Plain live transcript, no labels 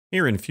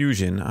Here in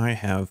Fusion, I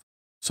have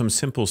some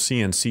simple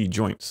CNC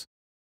joints.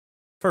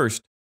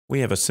 First,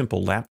 we have a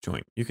simple lap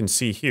joint. You can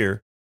see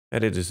here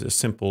that it is a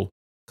simple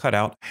cut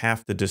out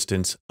half the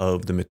distance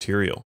of the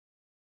material.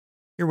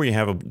 Here we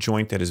have a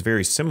joint that is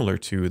very similar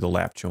to the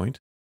lap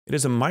joint. It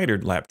is a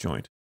mitered lap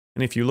joint.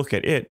 And if you look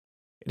at it,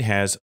 it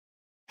has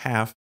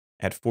half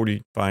at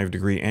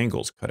 45-degree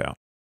angles cut out.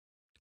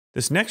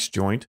 This next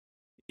joint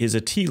is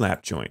a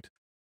T-lap joint.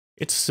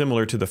 It's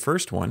similar to the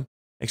first one,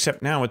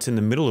 except now it's in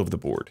the middle of the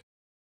board.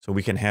 So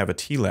we can have a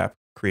T-lap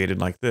created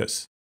like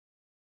this.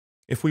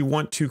 If we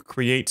want to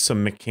create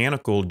some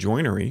mechanical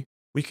joinery,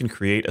 we can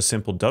create a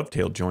simple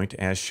dovetail joint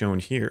as shown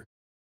here.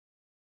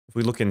 If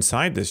we look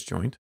inside this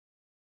joint,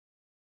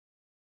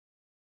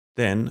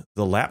 then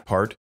the lap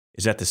part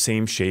is at the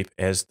same shape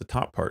as the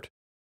top part.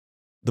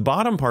 The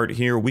bottom part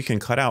here we can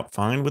cut out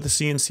fine with a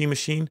CNC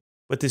machine,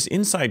 but this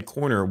inside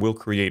corner will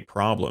create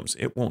problems.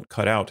 It won't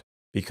cut out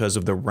because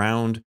of the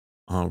round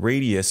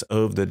radius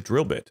of the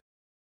drill bit.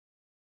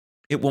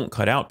 It won't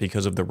cut out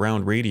because of the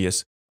round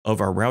radius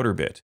of our router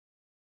bit.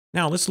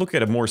 Now let's look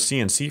at a more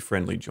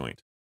CNC-friendly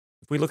joint.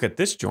 If we look at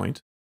this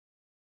joint,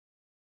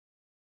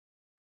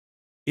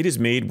 it is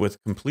made with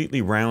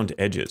completely round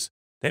edges.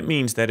 That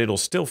means that it'll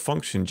still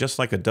function just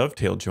like a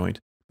dovetail joint,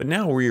 but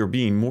now we are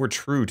being more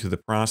true to the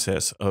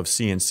process of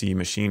CNC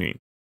machining.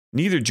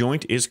 Neither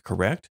joint is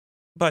correct,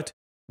 but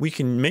we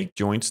can make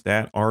joints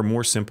that are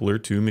more simpler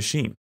to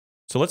machine.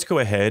 So let's go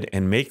ahead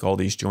and make all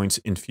these joints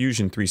in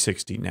Fusion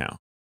 360 now.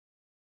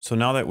 So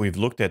now that we've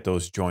looked at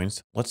those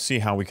joints, let's see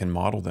how we can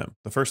model them.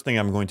 The first thing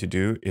I'm going to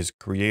do is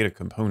create a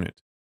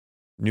component,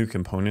 new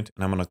component,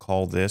 and I'm going to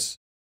call this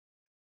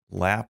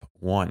Lap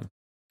 1.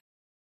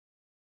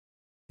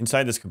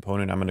 Inside this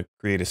component, I'm going to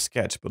create a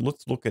sketch, but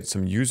let's look at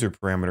some user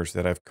parameters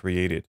that I've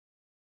created.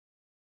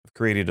 I've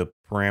created a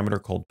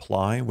parameter called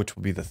ply, which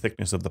will be the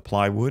thickness of the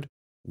plywood,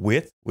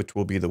 width, which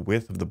will be the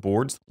width of the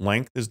boards,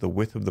 length is the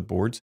width of the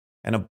boards,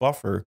 and a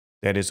buffer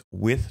that is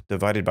width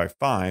divided by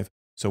 5,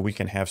 so we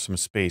can have some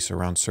space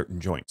around certain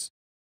joints.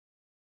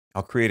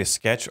 I'll create a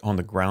sketch on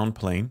the ground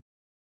plane,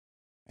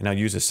 and I'll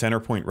use a center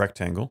point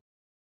rectangle.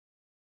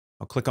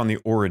 I'll click on the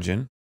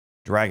origin,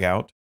 drag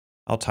out,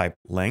 I'll type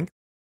length,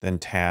 then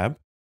tab,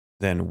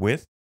 then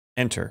width,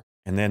 enter,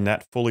 and then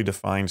that fully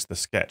defines the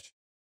sketch.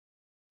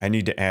 I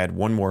need to add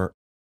one more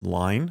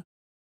line.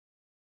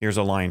 Here's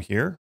a line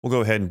here. We'll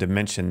go ahead and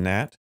dimension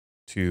that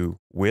to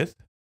width,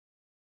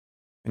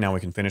 and now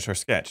we can finish our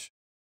sketch.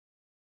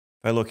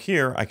 If I look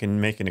here, I can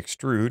make an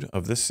extrude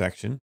of this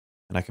section,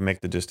 and I can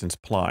make the distance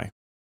ply.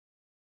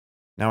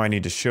 Now I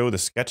need to show the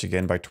sketch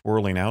again by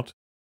twirling out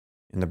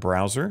in the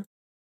browser.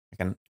 I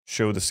can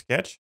show the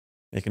sketch,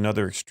 make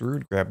another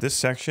extrude, grab this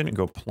section, and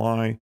go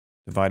ply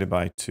divided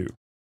by 2.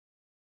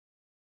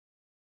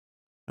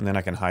 And then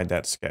I can hide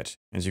that sketch.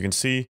 As you can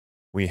see,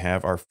 we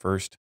have our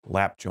first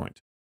lap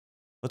joint.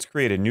 Let's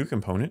create a new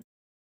component.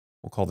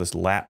 We'll call this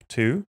lap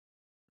 2,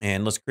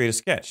 and let's create a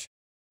sketch.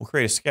 We'll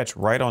create a sketch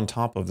right on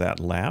top of that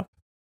lap.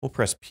 We'll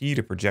press P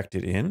to project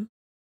it in.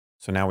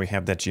 So now we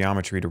have that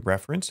geometry to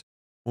reference.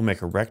 We'll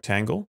make a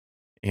rectangle,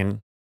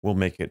 and we'll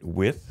make it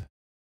width,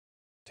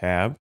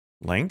 tab,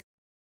 length.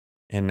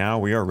 And now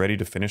we are ready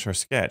to finish our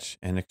sketch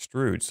and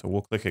extrude. So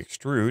we'll click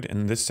extrude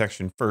in this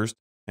section first.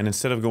 And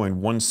instead of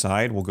going one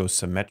side, we'll go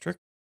symmetric,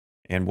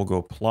 and we'll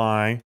go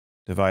ply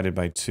divided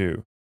by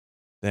 2.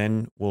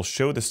 Then we'll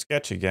show the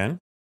sketch again.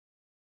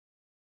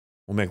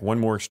 We'll make one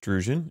more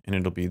extrusion, and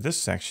it'll be this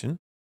section.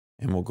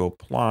 And we'll go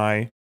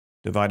ply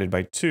divided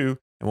by 2,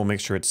 and we'll make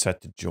sure it's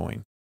set to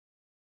join.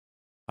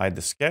 Hide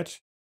the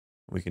sketch.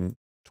 We can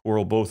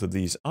twirl both of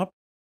these up,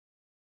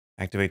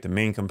 activate the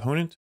main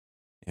component,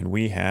 and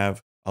we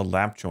have a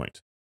lap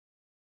joint.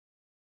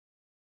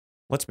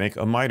 Let's make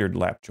a mitered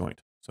lap joint.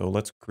 So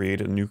let's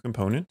create a new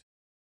component.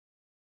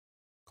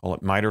 Call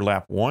it Mitered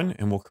Lap 1,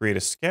 and we'll create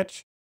a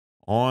sketch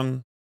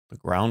on the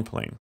ground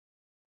plane.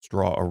 Let's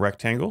draw a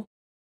rectangle.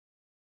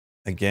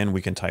 Again,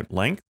 we can type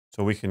length,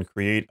 so we can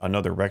create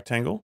another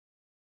rectangle.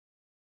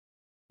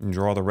 And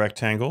draw the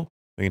rectangle.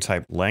 We can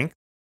type length,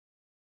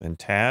 then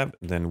tab,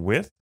 then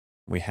width.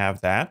 We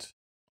have that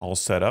all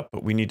set up,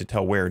 but we need to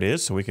tell where it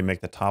is, so we can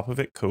make the top of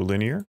it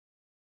collinear.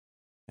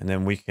 And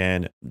then we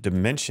can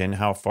dimension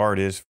how far it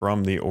is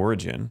from the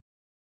origin.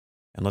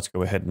 And let's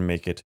go ahead and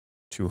make it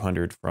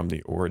 200 from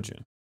the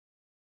origin.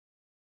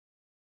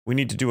 We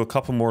need to do a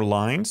couple more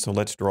lines, so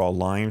let's draw a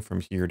line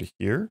from here to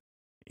here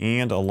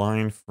and a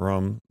line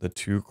from the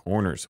two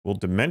corners. We'll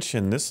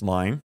dimension this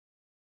line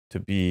to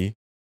be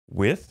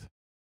width.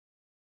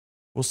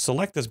 We'll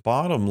select this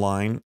bottom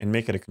line and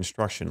make it a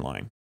construction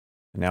line.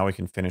 And now we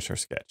can finish our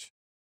sketch.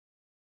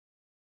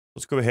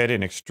 Let's go ahead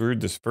and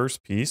extrude this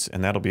first piece,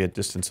 and that'll be a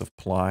distance of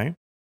ply.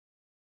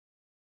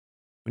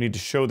 We need to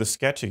show the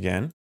sketch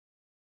again.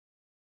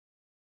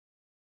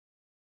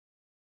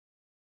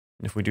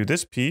 And if we do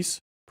this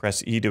piece,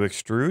 press E to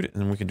extrude,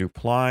 and then we can do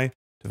ply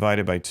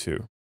divided by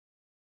 2.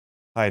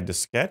 Hide the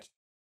sketch,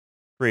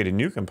 create a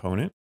new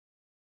component.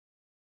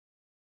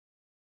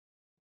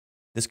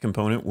 This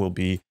component will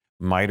be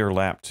Mitered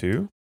Lap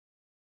 2.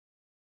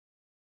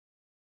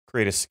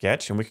 create a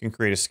sketch, and we can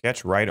create a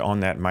sketch right on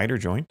that miter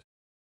joint.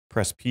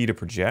 Press P to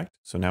project.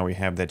 So now we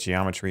have that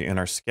geometry in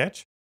our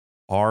sketch.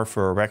 R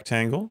for a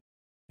rectangle,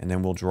 and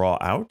then we'll draw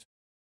out.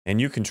 And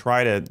you can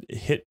try to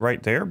hit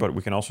right there, but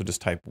we can also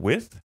just type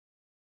width,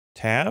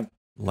 tab,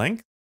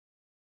 length.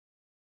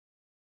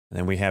 And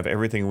then we have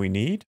everything we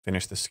need.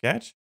 Finish the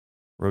sketch.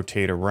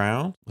 Rotate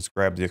around. Let's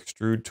grab the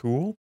extrude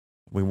tool.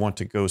 We want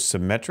to go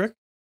symmetric.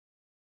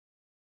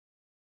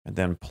 And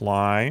then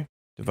ply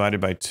divided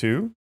by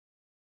 2.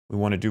 We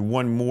want to do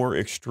one more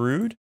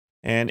extrude.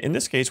 And in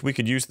this case, we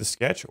could use the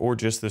sketch or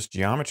just this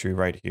geometry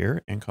right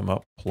here and come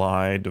up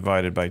ply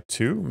divided by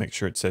 2. Make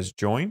sure it says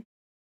join.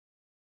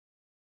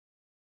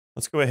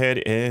 Let's go ahead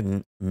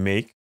and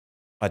make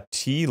a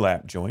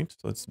T-lap joint.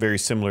 So it's very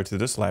similar to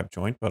this lap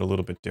joint, but a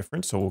little bit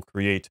different. So we'll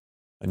create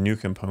a new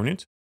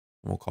component.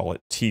 We'll call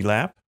it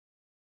T-lap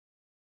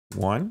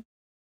 1. So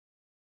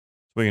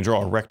we can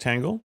draw a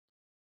rectangle.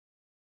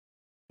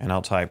 And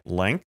I'll type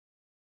length,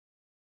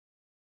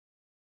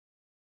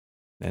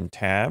 then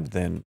tab,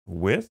 then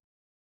width.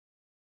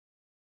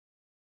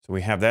 So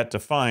we have that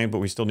defined, but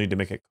we still need to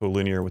make it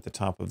collinear with the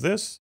top of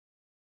this.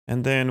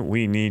 And then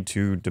we need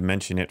to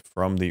dimension it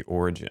from the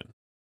origin.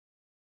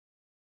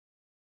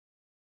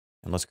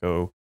 And let's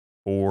go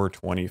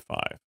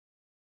 425.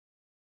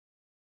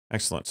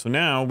 Excellent. So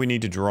now we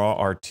need to draw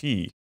our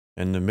T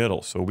in the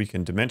middle. So we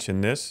can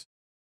dimension this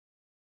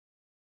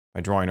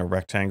by drawing a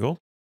rectangle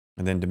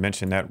and then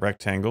dimension that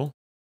rectangle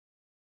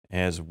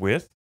as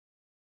width.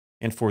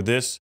 And for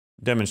this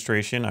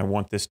demonstration, I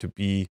want this to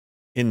be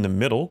in the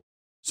middle.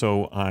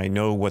 So I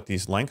know what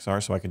these lengths are.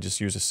 So I can just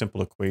use a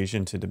simple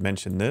equation to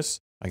dimension this.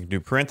 I can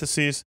do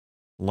parentheses,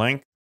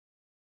 length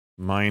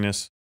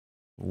minus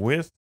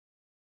width,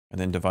 and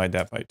then divide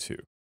that by 2.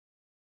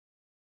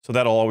 So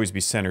that'll always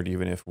be centered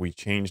even if we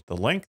change the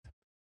length.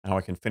 Now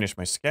I can finish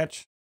my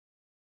sketch.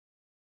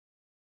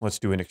 Let's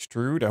do an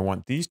extrude. I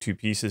want these two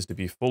pieces to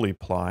be fully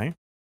ply.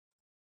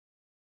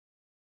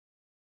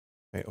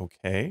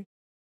 Okay.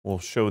 We'll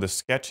show the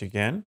sketch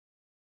again.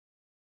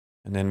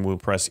 And then we'll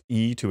press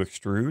E to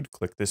extrude,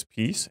 click this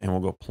piece, and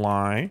we'll go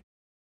ply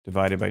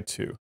divided by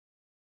 2.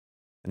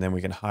 And then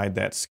we can hide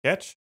that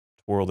sketch,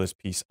 twirl this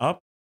piece up,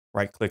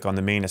 right click on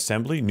the main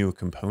assembly, new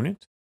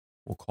component.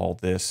 We'll call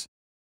this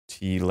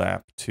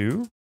T-lap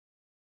 2.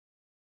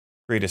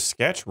 Create a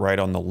sketch right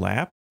on the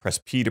lap, press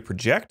P to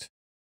project.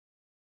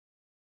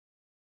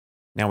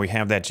 Now we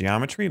have that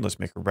geometry. Let's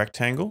make a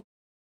rectangle.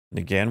 And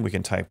again, we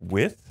can type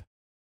width,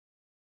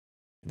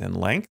 and then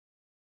length.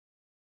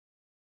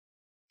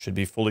 Should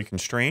be fully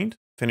constrained.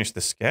 Finish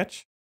the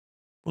sketch.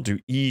 We'll do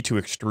E to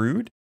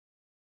extrude.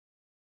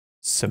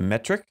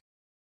 Symmetric.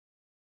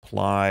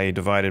 Ply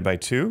divided by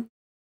 2.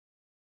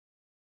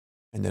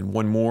 And then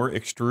one more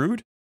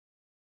extrude.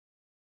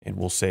 And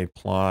we'll say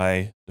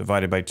ply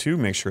divided by 2.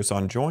 Make sure it's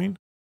on join.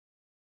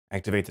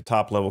 Activate the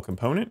top level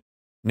component.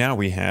 Now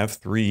we have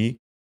 3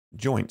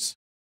 joints.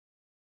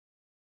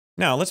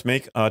 Now let's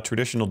make a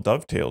traditional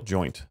dovetail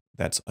joint.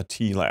 That's a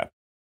T-lap.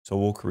 So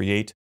we'll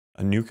create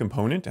a new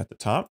component at the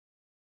top.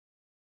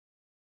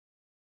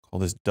 Call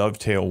this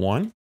dovetail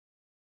 1.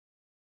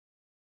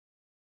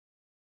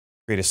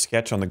 Create a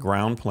sketch on the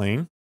ground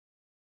plane.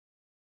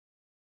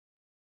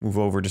 Move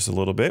over just a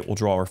little bit. We'll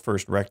draw our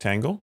first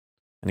rectangle.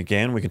 And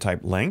again, we can type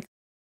length,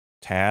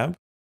 tab,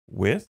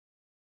 width.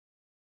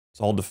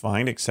 It's all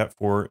defined except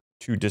for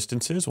 2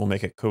 distances. We'll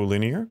make it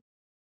collinear.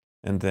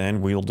 And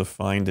then we'll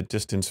define the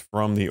distance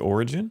from the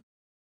origin.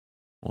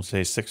 We'll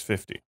say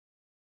 650.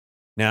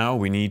 Now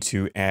we need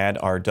to add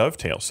our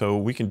dovetail. So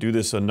we can do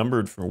this a number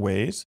of different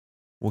ways.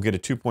 We'll get a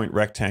 2-point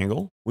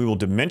rectangle. We will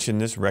dimension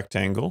this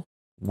rectangle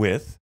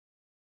width.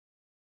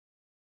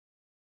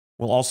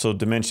 We'll also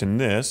dimension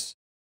this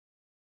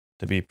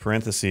to be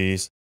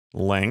parentheses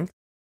length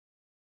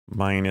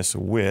minus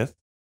width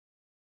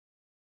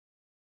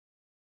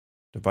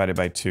divided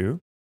by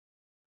 2.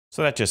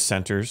 So that just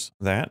centers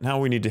that. Now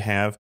we need to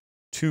have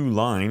 2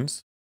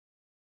 lines.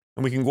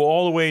 And we can go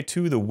all the way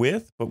to the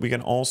width, but we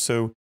can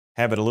also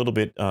have it a little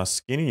bit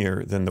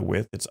skinnier than the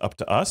width. It's up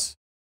to us.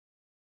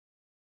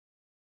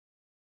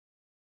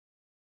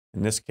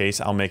 In this case,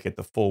 I'll make it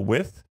the full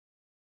width.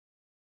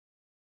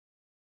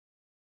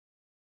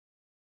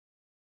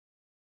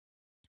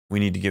 We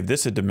need to give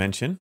this a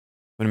dimension.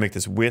 I'm going to make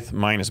this width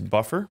minus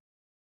buffer.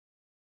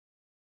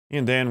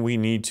 And then we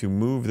need to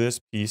move this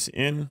piece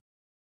in.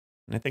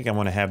 And I think I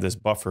want to have this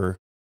buffer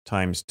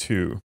times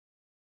 2.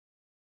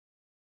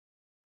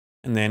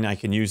 And then I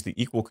can use the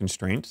equal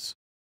constraints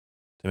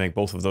to make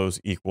both of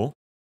those equal.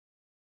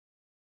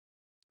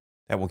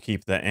 That will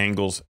keep the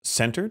angles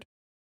centered.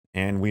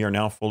 And we are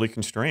now fully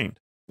constrained.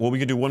 Well, we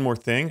can do one more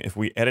thing. If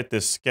we edit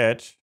this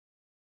sketch,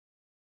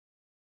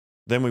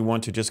 then we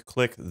want to just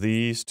click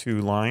these 2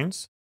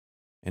 lines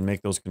and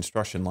make those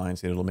construction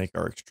lines, and it'll make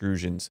our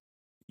extrusions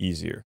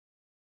easier.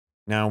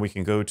 Now we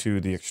can go to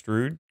the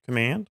extrude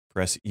command,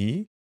 press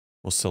E.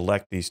 We'll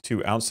select these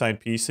 2 outside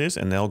pieces,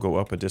 and they'll go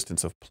up a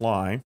distance of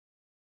ply.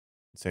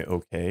 Say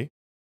OK.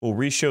 We'll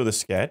reshow the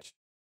sketch.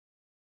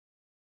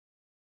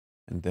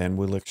 And then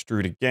we'll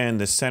extrude again.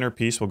 This center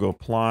piece will go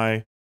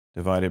ply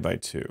divided by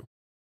 2.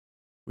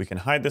 We can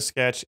hide the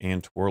sketch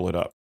and twirl it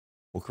up.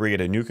 We'll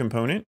create a new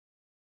component.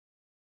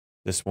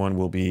 This one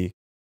will be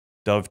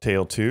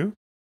Dovetail 2.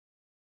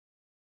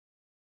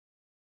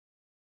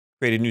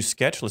 Create a new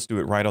sketch. Let's do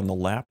it right on the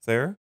lap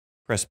there.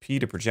 Press P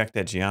to project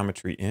that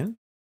geometry in.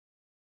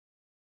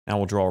 Now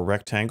we'll draw a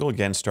rectangle.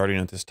 Again, starting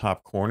at this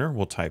top corner,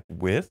 we'll type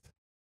width,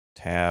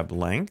 tab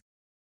length.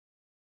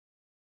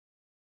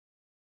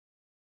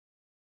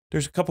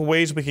 There's a couple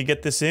ways we could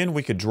get this in.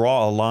 We could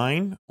draw a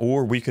line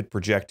or we could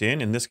project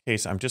in. In this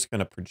case, I'm just going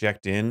to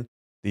project in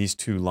these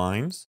 2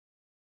 lines.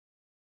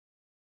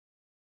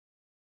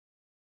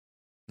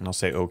 And I'll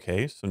say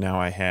OK. So now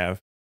I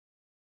have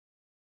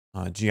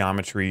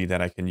geometry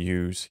that I can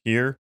use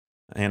here.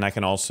 And I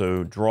can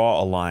also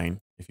draw a line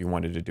if you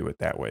wanted to do it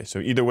that way. So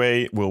either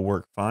way will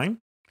work fine.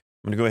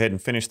 I'm going to go ahead and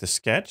finish the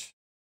sketch.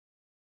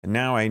 And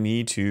now I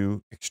need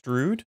to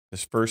extrude.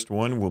 This first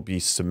one will be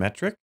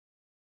symmetric.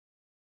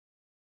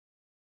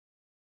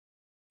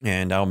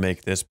 And I'll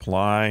make this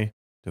ply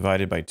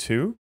divided by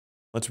 2.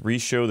 Let's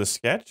re-show the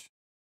sketch.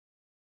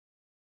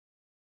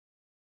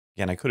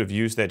 Again, I could have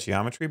used that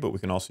geometry, but we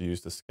can also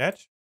use the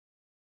sketch.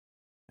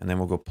 And then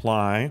we'll go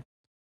ply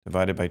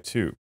divided by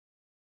 2.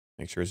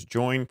 Make sure it's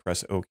joined,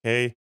 press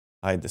OK,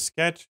 hide the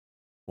sketch.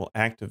 We'll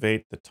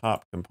activate the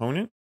top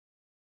component.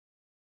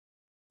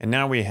 And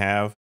now we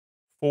have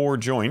 4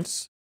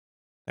 joints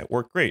that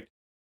work great.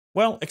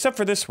 Well, except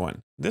for this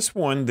one.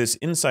 This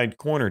inside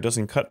corner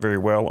doesn't cut very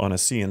well on a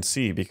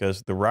CNC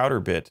because the router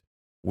bit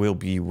will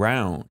be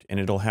round and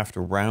it'll have to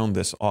round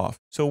this off.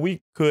 So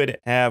we could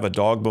have a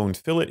dog bone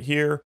fillet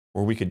here,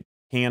 or we could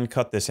hand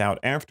cut this out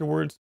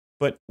afterwards,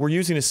 but we're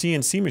using a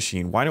CNC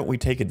machine. Why don't we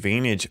take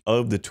advantage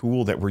of the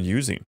tool that we're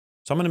using?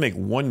 So I'm going to make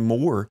one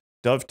more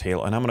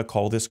dovetail and I'm going to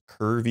call this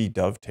Curvy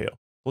Dovetail.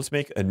 Let's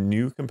make a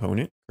new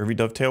component, Curvy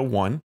Dovetail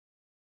 1.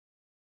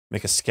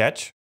 Make a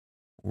sketch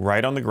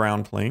right on the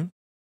ground plane.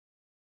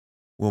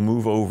 We'll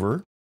move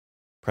over,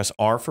 press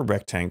R for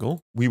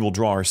rectangle. We will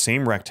draw our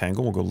same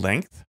rectangle. We'll go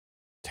length,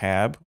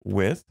 tab,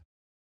 width.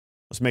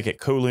 Let's make it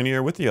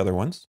collinear with the other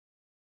ones.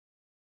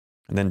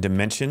 And then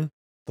dimension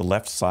the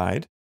left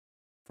side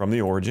from the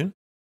origin.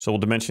 So we'll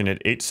dimension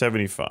it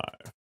 875.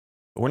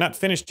 But we're not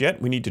finished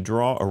yet. We need to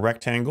draw a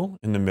rectangle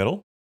in the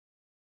middle.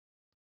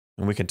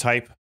 And we can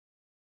type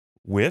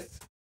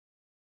width,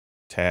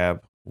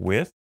 tab,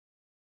 width.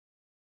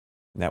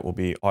 And that will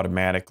be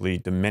automatically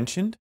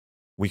dimensioned.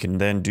 We can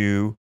then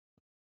do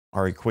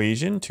our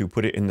equation to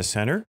put it in the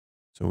center.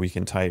 So we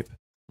can type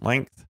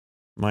length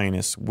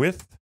minus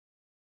width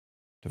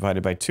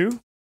divided by 2.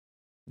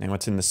 Now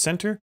it's in the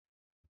center.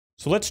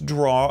 So let's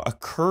draw a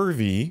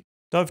curvy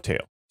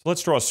dovetail. So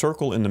let's draw a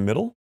circle in the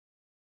middle.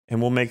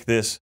 And we'll make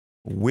this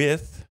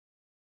width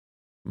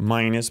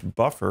minus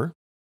buffer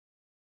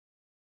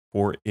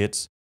for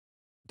its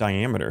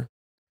diameter.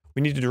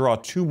 We need to draw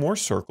 2 more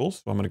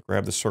circles. So I'm going to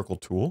grab the circle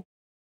tool.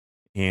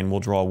 And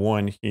we'll draw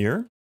one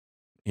here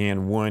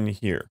and one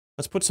here.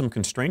 Let's put some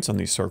constraints on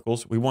these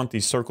circles. We want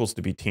these circles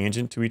to be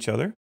tangent to each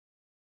other.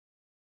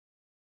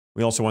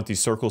 We also want these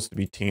circles to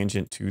be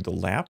tangent to the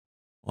lap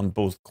on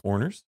both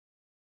corners.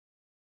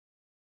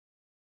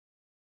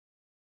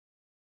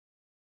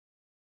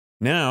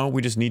 Now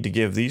we just need to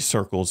give these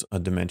circles a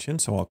dimension.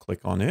 So I'll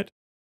click on it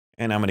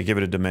and I'm going to give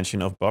it a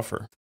dimension of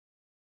buffer.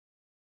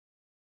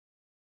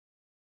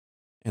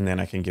 And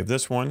then I can give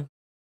this one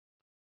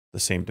the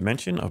same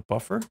dimension of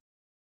buffer.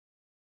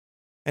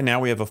 And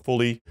now we have a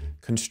fully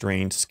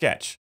constrained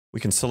sketch. We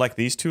can select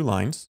these 2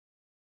 lines,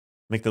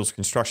 make those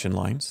construction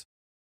lines,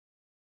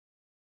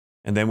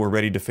 and then we're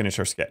ready to finish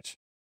our sketch.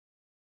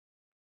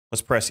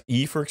 Let's press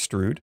E for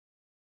extrude.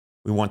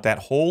 We want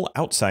that whole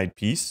outside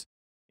piece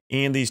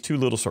and these 2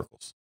 little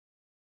circles.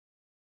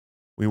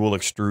 We will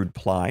extrude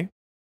ply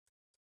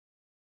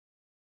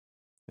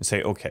and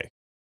say OK.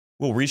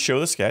 We'll re-show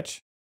the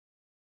sketch.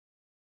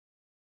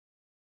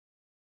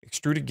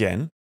 Extrude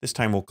again. This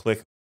time we'll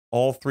click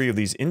all 3 of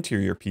these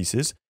interior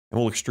pieces and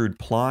we'll extrude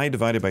ply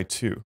divided by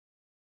 2.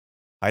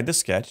 Hide the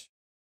sketch,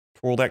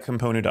 twirl that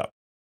component up.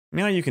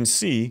 Now you can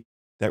see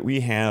that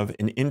we have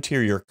an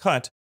interior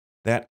cut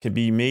that can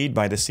be made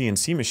by the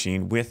CNC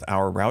machine with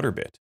our router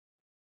bit.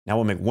 Now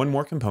we'll make one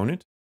more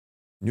component,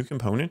 new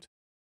component,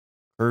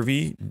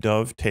 Curvy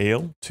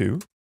Dovetail 2.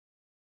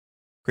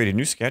 Create a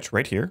new sketch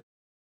right here.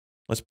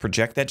 Let's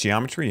project that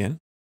geometry in.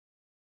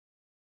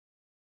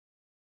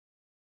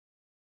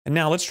 And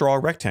now let's draw a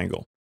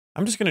rectangle.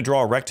 I'm just going to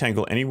draw a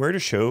rectangle anywhere to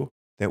show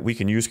that we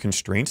can use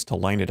constraints to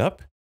line it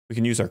up. We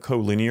can use our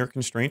collinear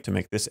constraint to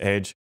make this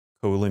edge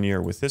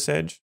collinear with this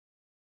edge.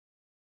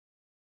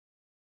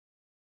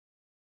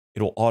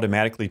 It'll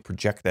automatically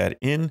project that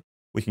in.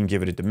 We can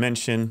give it a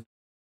dimension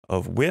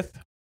of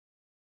width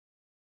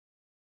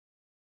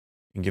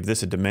and give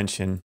this a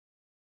dimension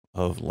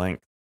of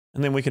length.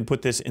 And then we can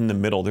put this in the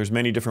middle. There's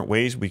many different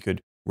ways we could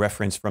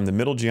reference from the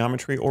middle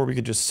geometry, or we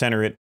could just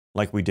center it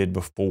like we did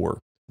before.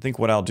 I think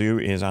what I'll do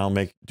is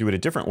do it a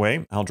different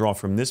way. I'll draw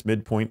from this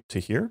midpoint to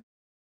here.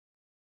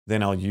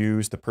 Then I'll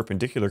use the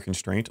perpendicular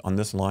constraint on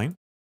this line.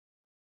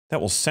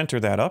 That will center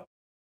that up.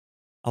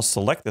 I'll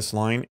select this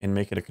line and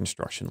make it a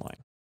construction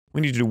line.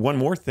 We need to do one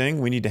more thing.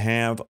 We need to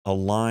have a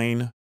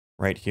line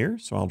right here.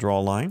 So I'll draw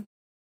a line.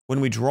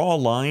 When we draw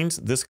lines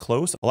this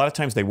close, a lot of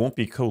times they won't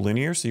be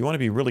collinear. So you want to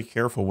be really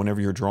careful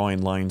whenever you're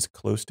drawing lines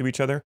close to each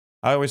other.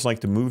 I always like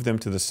to move them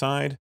to the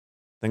side,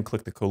 then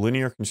click the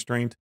collinear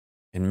constraint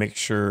and make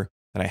sure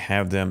that I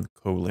have them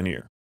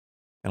collinear.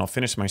 And I'll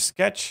finish my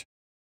sketch.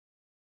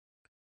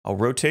 I'll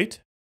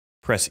rotate,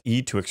 press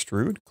E to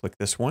extrude, click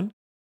this one.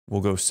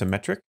 We'll go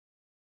symmetric,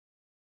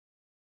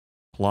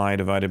 apply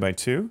divided by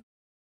 2.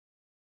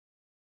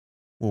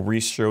 We'll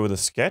re-show the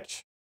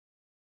sketch.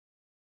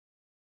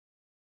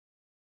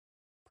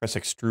 Press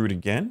extrude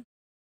again.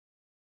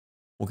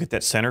 We'll get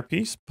that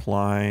centerpiece,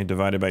 apply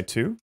divided by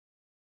 2.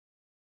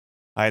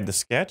 Hide the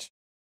sketch,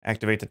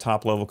 activate the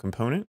top level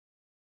component.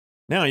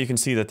 Now you can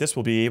see that this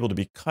will be able to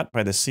be cut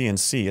by the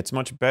CNC. It's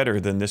much better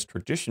than this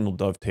traditional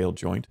dovetail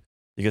joint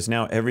because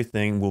now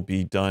everything will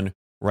be done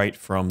right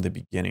from the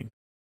beginning.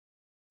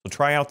 So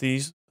try out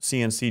these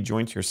CNC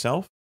joints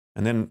yourself,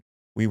 and then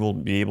we will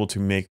be able to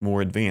make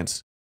more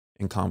advanced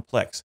and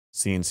complex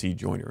CNC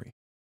joinery.